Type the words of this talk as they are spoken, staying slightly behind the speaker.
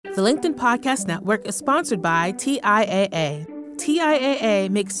The LinkedIn Podcast Network is sponsored by TIAA. TIAA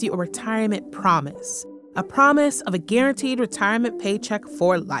makes you a retirement promise, a promise of a guaranteed retirement paycheck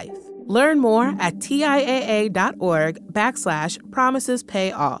for life. Learn more at TIAA.org/promises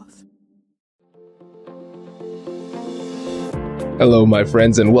pay off. Hello, my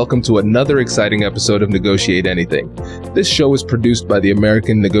friends, and welcome to another exciting episode of Negotiate Anything. This show is produced by the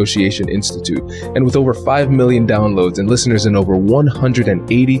American Negotiation Institute, and with over 5 million downloads and listeners in over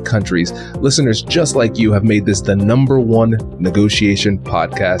 180 countries, listeners just like you have made this the #1 negotiation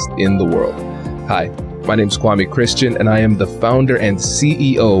podcast in the world. Hi. My name is Kwame Christian, and I am the founder and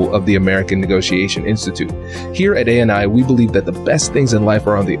CEO of the American Negotiation Institute. Here at ANI, we believe that the best things in life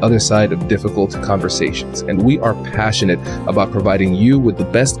are on the other side of difficult conversations, and we are passionate about providing you with the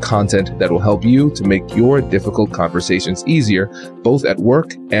best content that will help you to make your difficult conversations easier, both at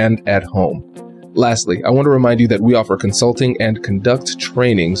work and at home. Lastly, I want to remind you that we offer consulting and conduct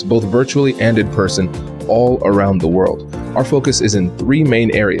trainings, both virtually and in person, all around the world. Our focus is in 3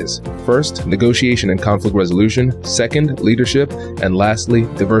 main areas. First, negotiation and conflict resolution. Second, leadership. And lastly,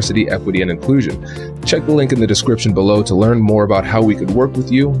 diversity, equity, and inclusion. Check the link in the description below to learn more about how we could work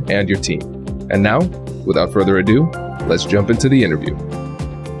with you and your team. And now, without further ado, let's jump into the interview.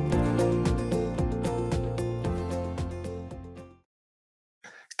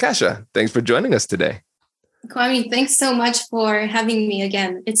 Kasia, thanks for joining us today. Kwame, thanks so much for having me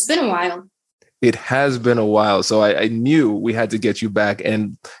again. It's been a while. It has been a while, so I knew we had to get you back,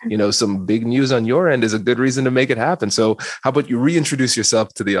 and some big news on your end is a good reason to make it happen. So how about you reintroduce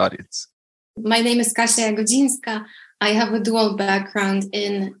yourself to the audience? My name is Kasia Jagodzinska. I have a dual background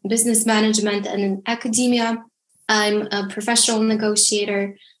in business management and in academia. I'm a professional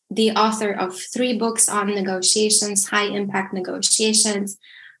negotiator, the author of 3 books on negotiations, high-impact negotiations.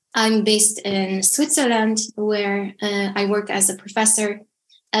 I'm based in Switzerland, where I work as a professor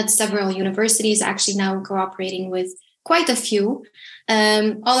at several universities, actually now cooperating with quite a few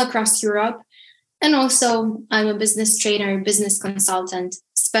all across Europe. And also, I'm a business trainer, business consultant,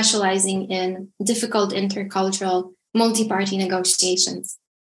 specializing in difficult intercultural multi-party negotiations.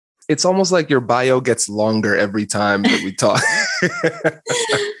 It's almost like your bio gets longer every time that we talk.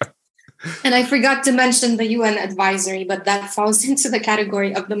 And I forgot to mention the UN advisory, but that falls into the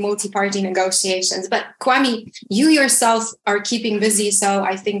category of the multi-party negotiations. But Kwame, you yourself are keeping busy, so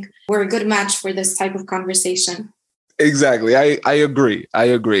I think we're a good match for this type of conversation. Exactly. I agree.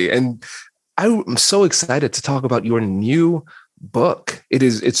 And I'm so excited to talk about your new book.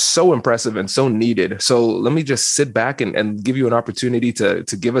 It's so impressive and so needed. So let me just sit back and give you an opportunity to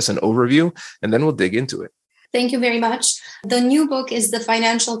give us an overview, and then we'll dig into it. Thank you very much. The new book is the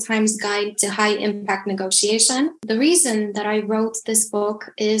Financial Times Guide to High Impact Negotiation. The reason that I wrote this book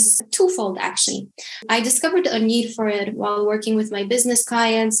is twofold, actually. I discovered a need for it while working with my business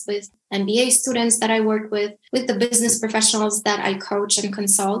clients, with MBA students that I work with the business professionals that I coach and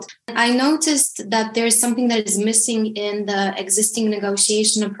consult. I noticed that there's something that is missing in the existing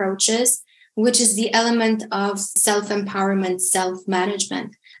negotiation approaches, which is the element of self-empowerment,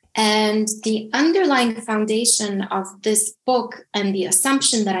 self-management. And the underlying foundation of this book and the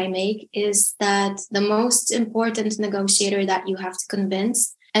assumption that I make is that the most important negotiator that you have to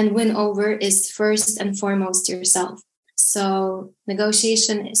convince and win over is first and foremost yourself. So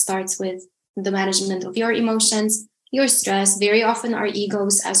negotiation starts with the management of your emotions, your stress, very often our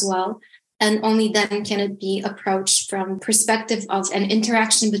egos as well. And only then can it be approached from perspective of an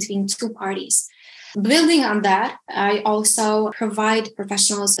interaction between 2 parties. Building on that, I also provide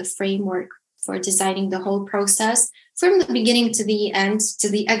professionals a framework for designing the whole process from the beginning to the end, to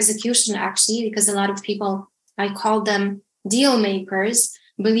the execution, actually, because a lot of people, I call them deal makers,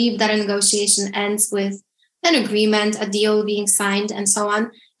 believe that a negotiation ends with an agreement, a deal being signed, and so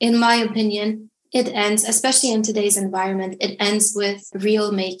on. In my opinion, it ends, especially in today's environment, it ends with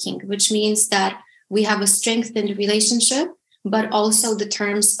real making, which means that we have a strengthened relationship, but also the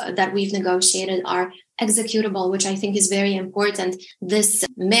terms that we've negotiated are executable, which I think is very important. This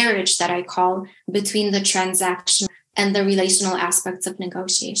marriage that I call between the transaction and the relational aspects of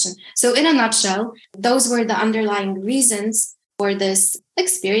negotiation. So in a nutshell, those were the underlying reasons for this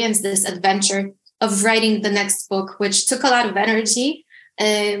experience, this adventure of writing the next book, which took a lot of energy,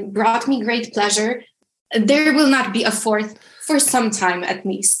 brought me great pleasure. There will not be a fourth for some time, at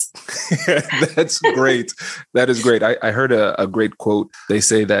least. That's great. That is great. I heard a great quote. They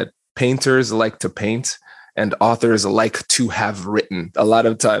say that painters like to paint and authors like to have written a lot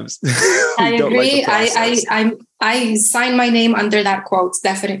of times. I agree. I sign my name under that quote,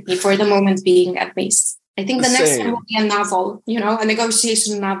 definitely, for the moment being, at least. I think the next one will be a novel, a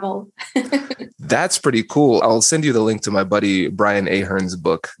negotiation novel. That's pretty cool. I'll send you the link to my buddy Brian Ahern's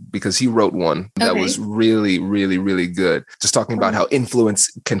book, because he wrote one that was really, really, really good. Just talking about how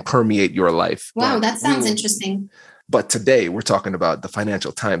influence can permeate your life. Wow, that sounds interesting. But today we're talking about the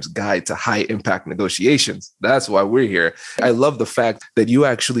Financial Times Guide to High Impact Negotiations. That's why we're here. I love the fact that you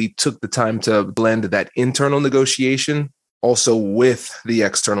actually took the time to blend that internal negotiation also with the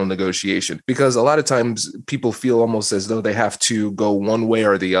external negotiation, because a lot of times people feel almost as though they have to go one way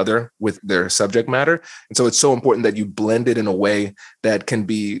or the other with their subject matter. And so it's so important that you blend it in a way that can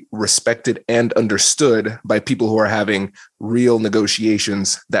be respected and understood by people who are having real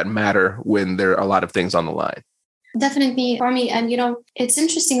negotiations that matter when there are a lot of things on the line. Definitely for me. And, it's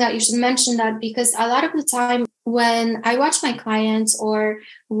interesting that you should mention that, because a lot of the time when I watch my clients or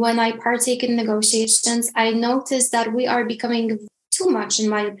when I partake in negotiations, I notice that we are becoming too much, in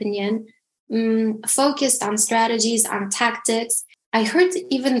my opinion, focused on strategies, on tactics. I heard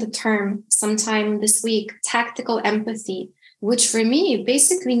even the term sometime this week, tactical empathy, which for me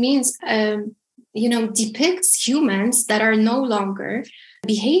basically means, depicts humans that are no longer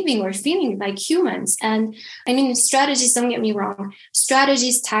behaving or feeling like humans. And I mean, strategies, don't get me wrong,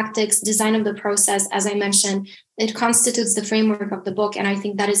 strategies, tactics, design of the process, as I mentioned, it constitutes the framework of the book. And I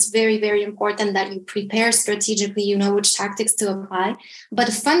think that is very, very important that you prepare strategically, you know which tactics to apply. But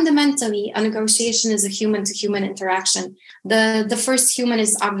fundamentally, a negotiation is a human-to-human interaction. The first human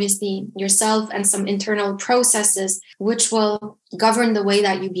is obviously yourself and some internal processes which will govern the way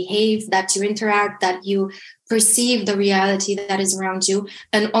that you behave, that you interact, that you perceive the reality that is around you.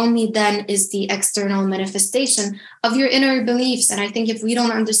 And only then is the external manifestation of your inner beliefs. And I think if we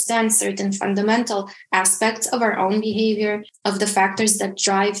don't understand certain fundamental aspects of our own behavior, of the factors that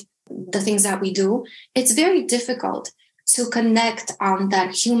drive the things that we do, it's very difficult to connect on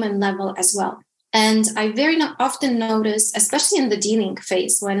that human level as well. And I very often notice, especially in the dealing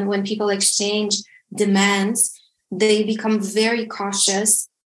phase, when people exchange demands, they become very cautious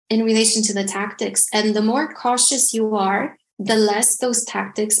in relation to the tactics. And the more cautious you are, the less those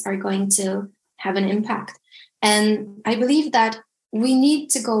tactics are going to have an impact. And I believe that we need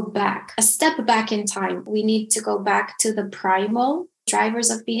to go back, a step back in time. We need to go back to the primal drivers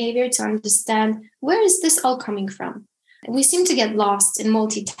of behavior to understand, where is this all coming from? We seem to get lost in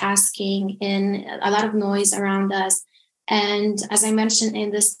multitasking, in a lot of noise around us. And as I mentioned,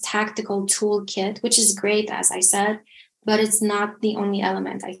 in this tactical toolkit, which is great, as I said, but it's not the only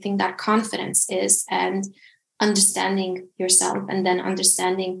element. I think that confidence is, and understanding yourself, and then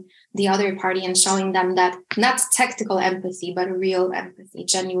understanding the other party and showing them that not tactical empathy, but real empathy,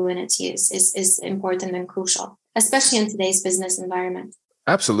 genuinity is important and crucial, especially in today's business environment.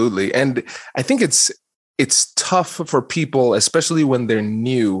 Absolutely. And I think it's tough for people, especially when they're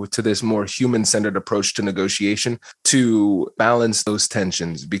new to this more human-centered approach to negotiation, to balance those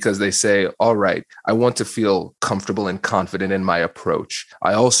tensions, because they say, all right, I want to feel comfortable and confident in my approach.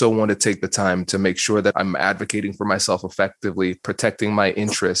 I also want to take the time to make sure that I'm advocating for myself effectively, protecting my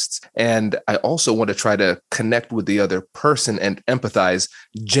interests. And I also want to try to connect with the other person and empathize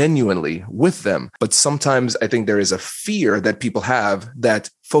genuinely with them. But sometimes I think there is a fear that people have that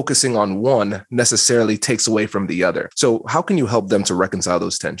focusing on one necessarily takes away from the other. So how can you help them to reconcile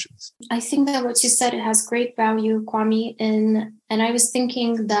those tensions? I think that what you said, it has great value, Kwame. And I was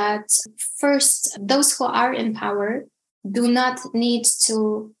thinking that first, those who are in power do not need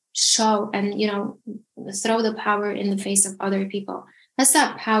to show and, throw the power in the face of other people. That's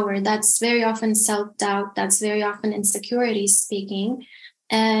not power. That's very often self-doubt. That's very often insecurity speaking.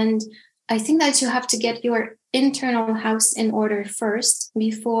 And I think that you have to get your internal house in order first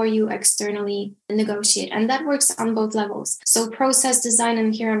before you externally negotiate. And that works on both levels. So process design,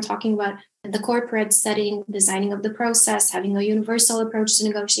 and here I'm talking about the corporate setting, designing of the process, having a universal approach to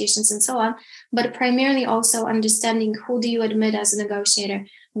negotiations and so on, but primarily also understanding, who do you admit as a negotiator?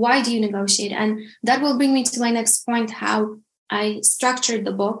 Why do you negotiate? And that will bring me to my next point, how I structured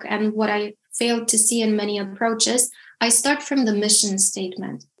the book and what I failed to see in many approaches. I start from the mission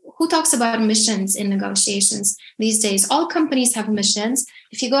statement. Who talks about missions in negotiations these days? All companies have missions.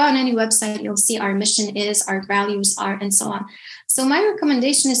 If you go on any website, you'll see our mission is, our values are, and so on. So my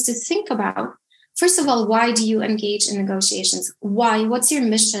recommendation is to think about, first of all, why do you engage in negotiations? Why? What's your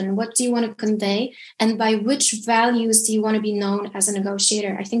mission? What do you want to convey? And by which values do you want to be known as a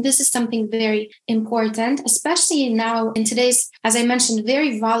negotiator? I think this is something very important, especially now in today's, as I mentioned,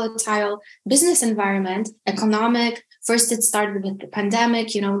 very volatile business environment, economic. First, it started with the pandemic,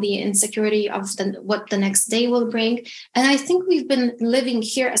 the insecurity of what the next day will bring. And I think we've been living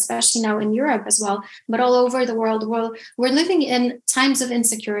here, especially now in Europe as well, but all over the world, we're living in times of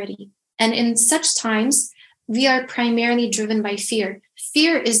insecurity. And in such times, we are primarily driven by fear.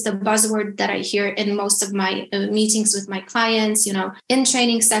 Fear is the buzzword that I hear in most of my meetings with my clients, in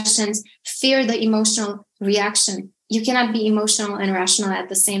training sessions. Fear, the emotional reaction. You cannot be emotional and rational at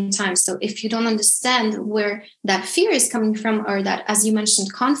the same time. So if you don't understand where that fear is coming from, or that, as you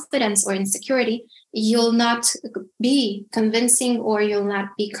mentioned, confidence or insecurity, you'll not be convincing, or you'll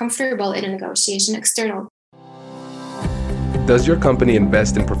not be comfortable in a negotiation external. Does your company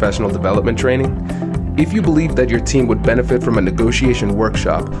invest in professional development training? If you believe that your team would benefit from a negotiation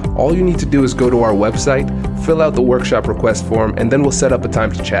workshop, all you need to do is go to our website, fill out the workshop request form, and then we'll set up a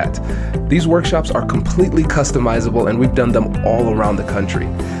time to chat. These workshops are completely customizable, and we've done them all around the country.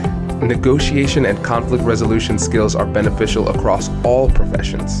 Negotiation and conflict resolution skills are beneficial across all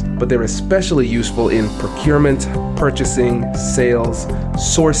professions, but they're especially useful in procurement, purchasing, sales,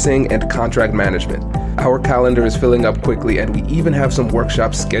 sourcing, and contract management. Our calendar is filling up quickly, and we even have some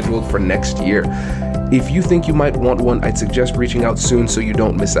workshops scheduled for next year. If you think you might want one, I'd suggest reaching out soon so you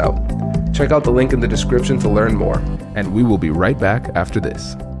don't miss out. Check out the link in the description to learn more, and we will be right back after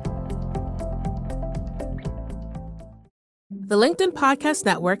this. The LinkedIn Podcast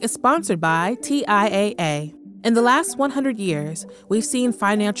Network is sponsored by TIAA. In the last 100 years, we've seen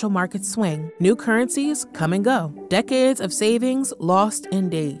financial markets swing, new currencies come and go, decades of savings lost in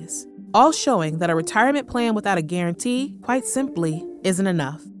days, all showing that a retirement plan without a guarantee, quite simply, isn't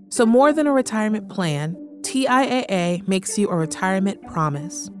enough. So more than a retirement plan, TIAA makes you a retirement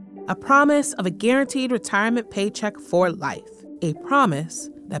promise. A promise of a guaranteed retirement paycheck for life. A promise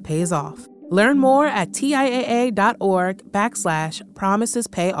that pays off. Learn more at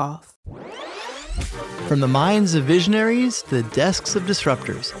TIAA.org/promisespayoff. From the minds of visionaries to the desks of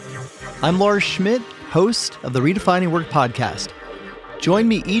disruptors, I'm Lars Schmidt, host of the Redefining Work podcast. Join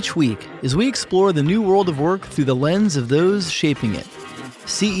me each week as we explore the new world of work through the lens of those shaping it.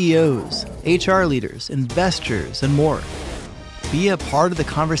 CEOs, HR leaders, investors, and more. Be a part of the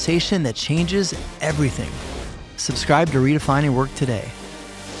conversation that changes everything. Subscribe to Redefining Work today.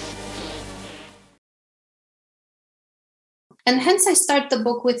 And hence I start the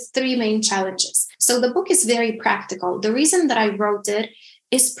book with 3 main challenges. So the book is very practical. The reason that I wrote it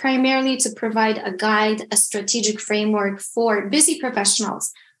is primarily to provide a guide, a strategic framework for busy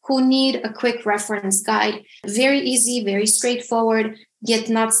professionals who need a quick reference guide. Very easy, very straightforward, yet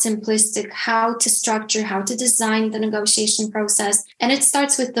not simplistic, how to structure, how to design the negotiation process. And it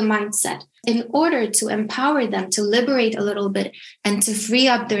starts with the mindset. In order to empower them to liberate a little bit and to free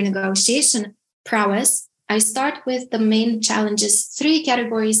up their negotiation prowess, I start with the main challenges, 3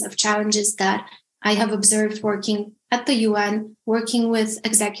 categories of challenges that I have observed working at the UN, working with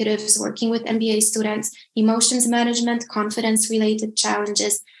executives, working with MBA students, emotions management, confidence-related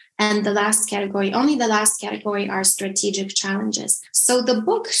challenges, and the last category, only the last category, are strategic challenges. So the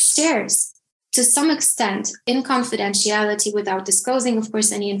book shares, to some extent, in confidentiality without disclosing, of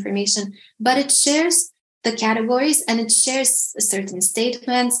course, any information, but it shares the categories, and it shares certain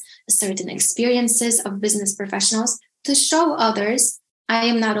statements, certain experiences of business professionals to show others I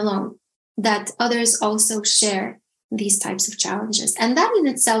am not alone, that others also share these types of challenges. And that in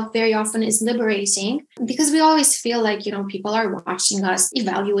itself very often is liberating, because we always feel like, people are watching us,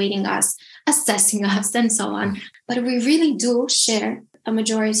 evaluating us, assessing us, and so on. But we really do share, a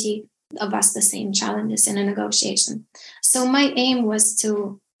majority of us, the same challenges in a negotiation. So my aim was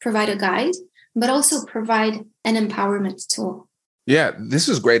to provide a guide, but also provide an empowerment tool. Yeah, this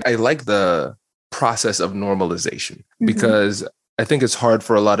is great. I like the process of normalization, because I think it's hard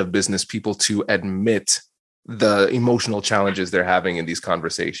for a lot of business people to admit the emotional challenges they're having in these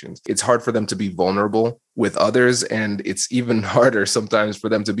conversations. It's hard for them to be vulnerable with others, and it's even harder sometimes for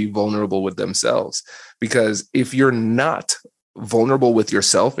them to be vulnerable with themselves. Because if you're not vulnerable with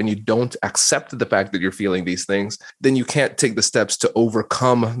yourself and you don't accept the fact that you're feeling these things, then you can't take the steps to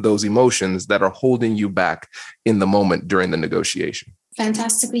overcome those emotions that are holding you back in the moment during the negotiation.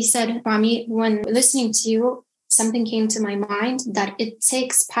 Fantastically said, Rami. When listening to you, something came to my mind that it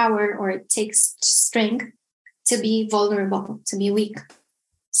takes power, or it takes strength to be vulnerable, to be weak.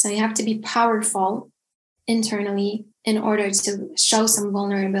 So you have to be powerful internally in order to show some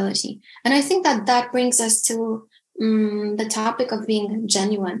vulnerability. And I think that brings us to the topic of being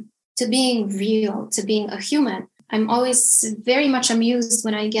genuine, to being real, to being a human. I'm always very much amused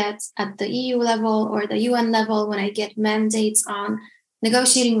when I get at the EU level or the UN level, when I get mandates on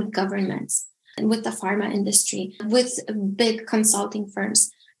negotiating with governments and with the pharma industry, with big consulting firms,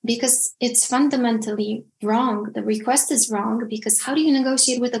 because it's fundamentally wrong. The request is wrong, because how do you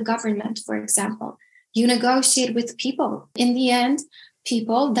negotiate with a government, for example? You negotiate with people. In the end,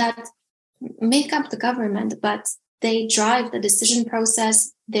 people that make up the government, but they drive the decision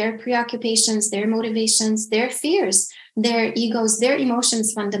process, their preoccupations, their motivations, their fears, their egos, their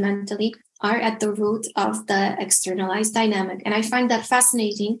emotions fundamentally are at the root of the externalized dynamic. And I find that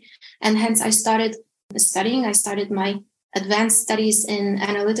fascinating. And hence I started studying. I started my advanced studies in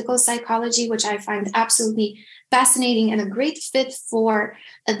analytical psychology, which I find absolutely fascinating and a great fit for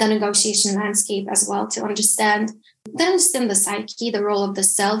the negotiation landscape as well, to understand the psyche, the role of the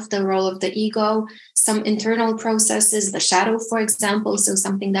self, the role of the ego, some internal processes, the shadow, for example, so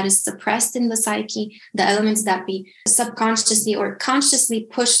something that is suppressed in the psyche, the elements that we subconsciously or consciously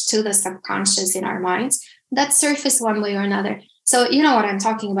push to the subconscious in our minds that surface one way or another. So you know what I'm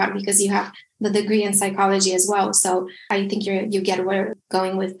talking about because you have the degree in psychology as well. So I think you get where we're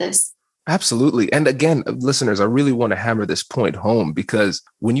going with this. Absolutely. And again, listeners, I really want to hammer this point home, because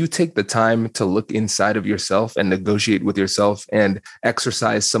when you take the time to look inside of yourself and negotiate with yourself and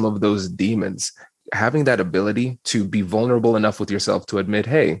exercise some of those demons, having that ability to be vulnerable enough with yourself to admit,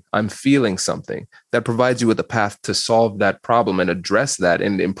 hey, I'm feeling something, that provides you with a path to solve that problem and address that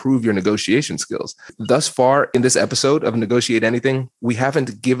and improve your negotiation skills. Thus far in this episode of Negotiate Anything, we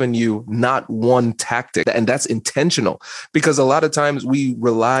haven't given you not one tactic, and that's intentional, because a lot of times we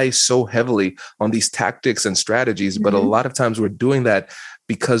rely so heavily on these tactics and strategies, but a lot of times we're doing that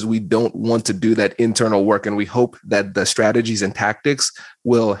because we don't want to do that internal work. And we hope that the strategies and tactics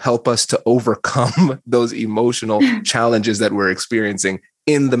will help us to overcome those emotional challenges that we're experiencing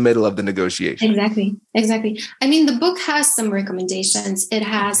in the middle of the negotiation. Exactly. I mean, the book has some recommendations. It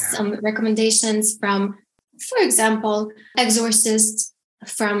has some recommendations from, for example, exorcists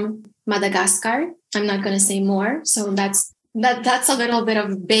from Madagascar. I'm not going to say more. So that's a little bit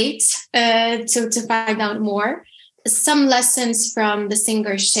of bait to find out more. Some lessons from the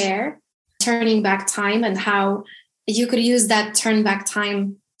singer Cher, turning back time, and how you could use that turn back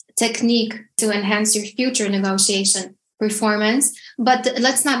time technique to enhance your future negotiation performance. But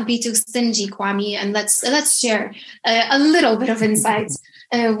let's not be too stingy, Kwame, and let's share a little bit of insights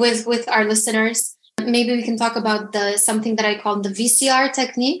with our listeners. Maybe we can talk about something that I call the VCR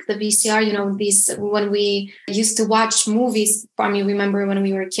technique. The VCR, these when we used to watch movies. Kwame, remember when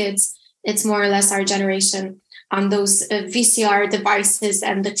we were kids? It's more or less our generation. On those VCR devices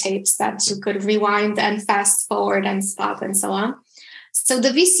and the tapes that you could rewind and fast forward and stop and so on. So the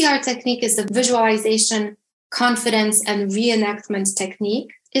VCR technique is the visualization, confidence, and reenactment technique.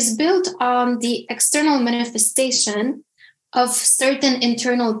 Is built on the external manifestation of certain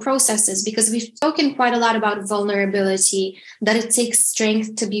internal processes, because we've spoken quite a lot about vulnerability, that it takes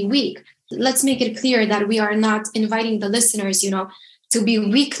strength to be weak. Let's make it clear that we are not inviting the listeners, to be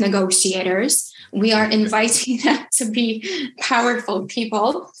weak negotiators. We are inviting them to be powerful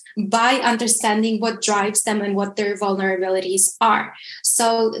people by understanding what drives them and what their vulnerabilities are.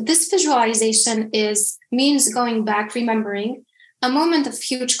 So this visualization means going back, remembering a moment of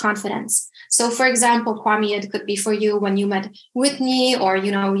huge confidence. So for example, Kwame, it could be for you when you met Whitney, or,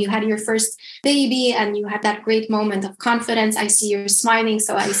 you had your first baby and you had that great moment of confidence. I see you're smiling.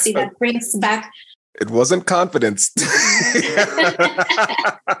 So I see that brings back. It wasn't confidence.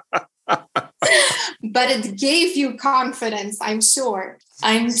 But it gave you confidence, I'm sure.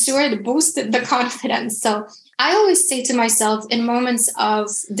 It boosted the confidence. So I always say to myself, in moments of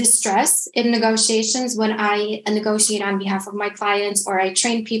distress in negotiations, when I negotiate on behalf of my clients or I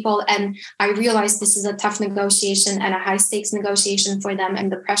train people and I realize this is a tough negotiation and a high stakes negotiation for them,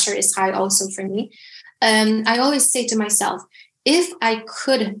 and the pressure is high also for me, I always say to myself, if I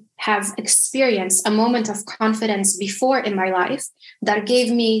could have experienced a moment of confidence before in my life that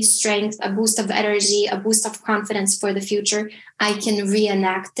gave me strength, a boost of energy, a boost of confidence for the future, I can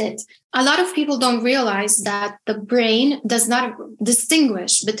reenact it. A lot of people don't realize that the brain does not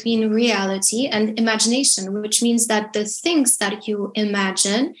distinguish between reality and imagination, which means that the things that you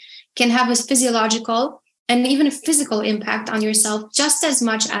imagine can have a physiological and even a physical impact on yourself just as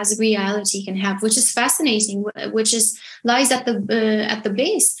much as reality can have, which is fascinating, which lies at the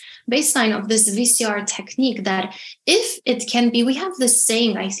baseline of this VCR technique, that if it can be, we have this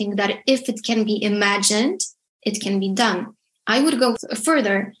saying, I think, that if it can be imagined, it can be done. I would go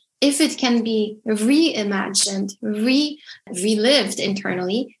further. If it can be reimagined, relived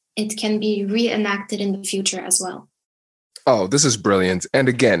internally, it can be reenacted in the future as well. Oh, this is brilliant. And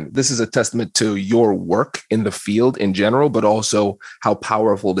again, this is a testament to your work in the field in general, but also how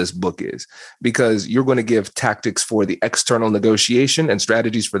powerful this book is, because you're going to give tactics for the external negotiation and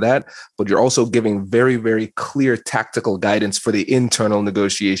strategies for that, but you're also giving very, very clear tactical guidance for the internal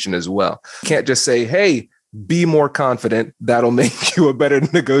negotiation as well. You can't just say, hey, be more confident. That'll make you a better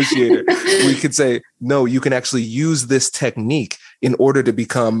negotiator. We could say, no, you can actually use this technique in order to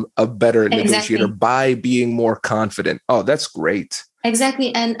become a better negotiator Exactly. by being more confident. Oh, that's great.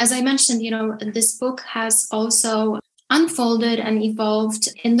 Exactly. And as I mentioned, this book has also unfolded and evolved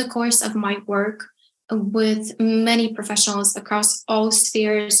in the course of my work with many professionals across all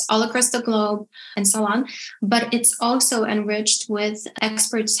spheres, all across the globe, and so on. But it's also enriched with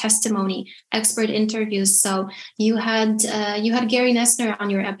expert testimony, expert interviews. So you had Gary Nessner on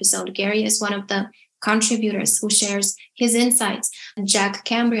your episode. Gary is one of the contributors who shares his insights. Jack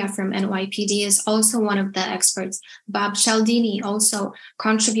Cambria from NYPD is also one of the experts. Bob Cialdini also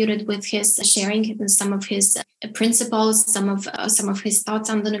contributed with his sharing some of his principles, some of his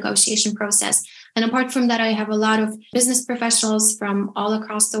thoughts on the negotiation process. And apart from that, I have a lot of business professionals from all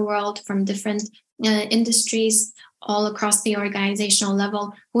across the world, from different industries, all across the organizational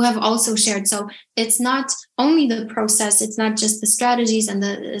level, who have also shared. So it's not only the process, it's not just the strategies and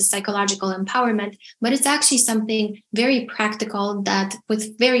the psychological empowerment, but it's actually something very practical, that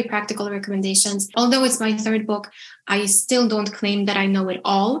with very practical recommendations. Although it's my third book, I still don't claim that I know it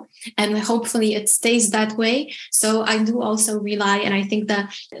all, and hopefully it stays that way. So I do also rely, and I think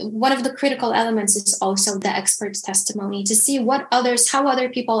that one of the critical elements is also the expert testimony, to see how other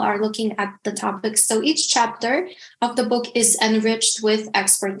people are looking at the topics. So each chapter of the book is enriched with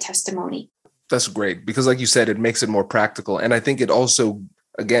expert testimony. That's great, because like you said, it makes it more practical. And I think it also,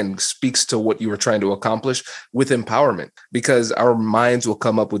 again, speaks to what you were trying to accomplish with empowerment, because our minds will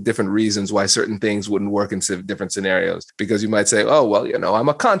come up with different reasons why certain things wouldn't work in different scenarios. Because you might say, oh, well, I'm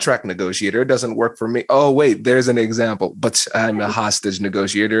a contract negotiator. It doesn't work for me. Oh, wait, there's an example. But I'm a hostage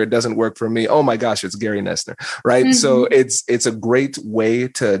negotiator. It doesn't work for me. Oh, my gosh, it's Gary Nessner, right? Mm-hmm. So it's a great way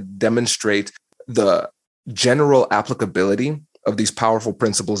to demonstrate the general applicability of these powerful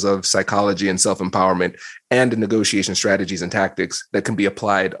principles of psychology and self-empowerment and negotiation strategies and tactics that can be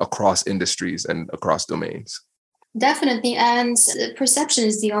applied across industries and across domains. Definitely. And perception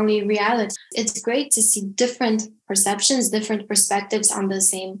is the only reality. It's great to see different perceptions, different perspectives on the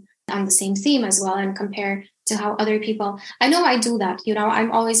same theme as well, and compare to how other people, I know I do that.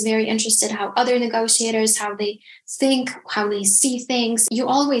 I'm always very interested how other negotiators, how they think, how they see things. You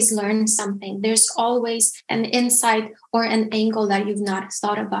always learn something. There's always an insight or an angle that you've not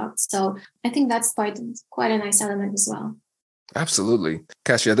thought about. So I think that's quite a nice element as well. Absolutely.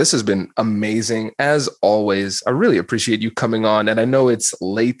 Kasia, this has been amazing. As always, I really appreciate you coming on. And I know it's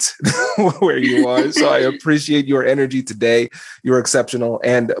late where you are, so I appreciate your energy today. You're exceptional.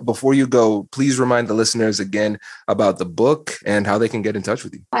 And before you go, please remind the listeners again about the book and how they can get in touch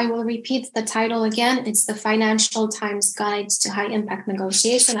with you. I will repeat the title again. It's The Financial Times Guide to High Impact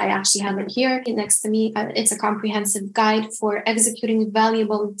Negotiation. I actually have it here next to me. It's a comprehensive guide for executing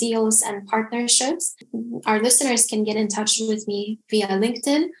valuable deals and partnerships. Our listeners can get in touch with me via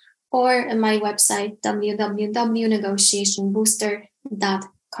LinkedIn or my website,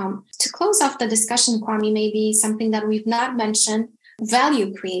 www.negotiationbooster.com. To close off the discussion, Kwame, maybe something that we've not mentioned,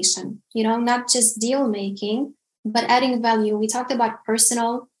 value creation, not just deal making, but adding value. We talked about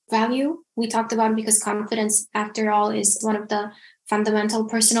personal value. We talked about, because confidence, after all, is one of the fundamental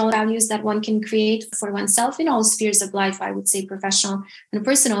personal values that one can create for oneself in all spheres of life, I would say professional and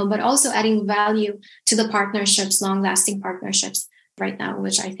personal, but also adding value to the partnerships, long-lasting partnerships right now,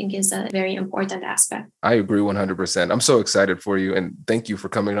 which I think is a very important aspect. I agree 100%. I'm so excited for you, and thank you for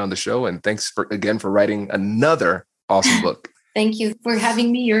coming on the show. And thanks again for writing another awesome book. Thank you for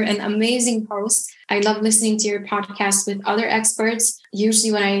having me. You're an amazing host. I love listening to your podcast with other experts,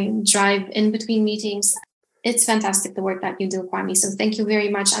 usually when I drive in between meetings. It's fantastic, the work that you do, Kwame. So thank you very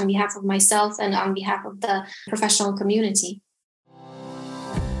much on behalf of myself and on behalf of the professional community.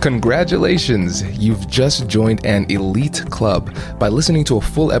 Congratulations! You've just joined an elite club. By listening to a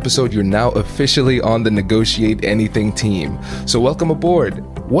full episode, you're now officially on the Negotiate Anything team. So welcome aboard.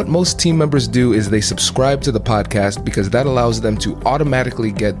 What most team members do is they subscribe to the podcast because that allows them to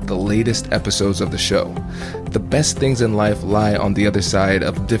automatically get the latest episodes of the show. The best things in life lie on the other side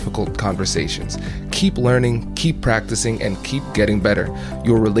of difficult conversations. Keep learning, keep practicing, and keep getting better.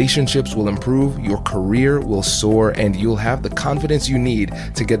 Your relationships will improve, your career will soar, and you'll have the confidence you need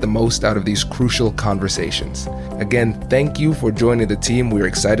to get the most out of these crucial conversations. Again, thank you for joining the team. We're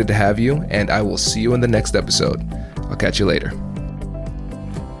excited to have you, and I will see you in the next episode. I'll catch you later.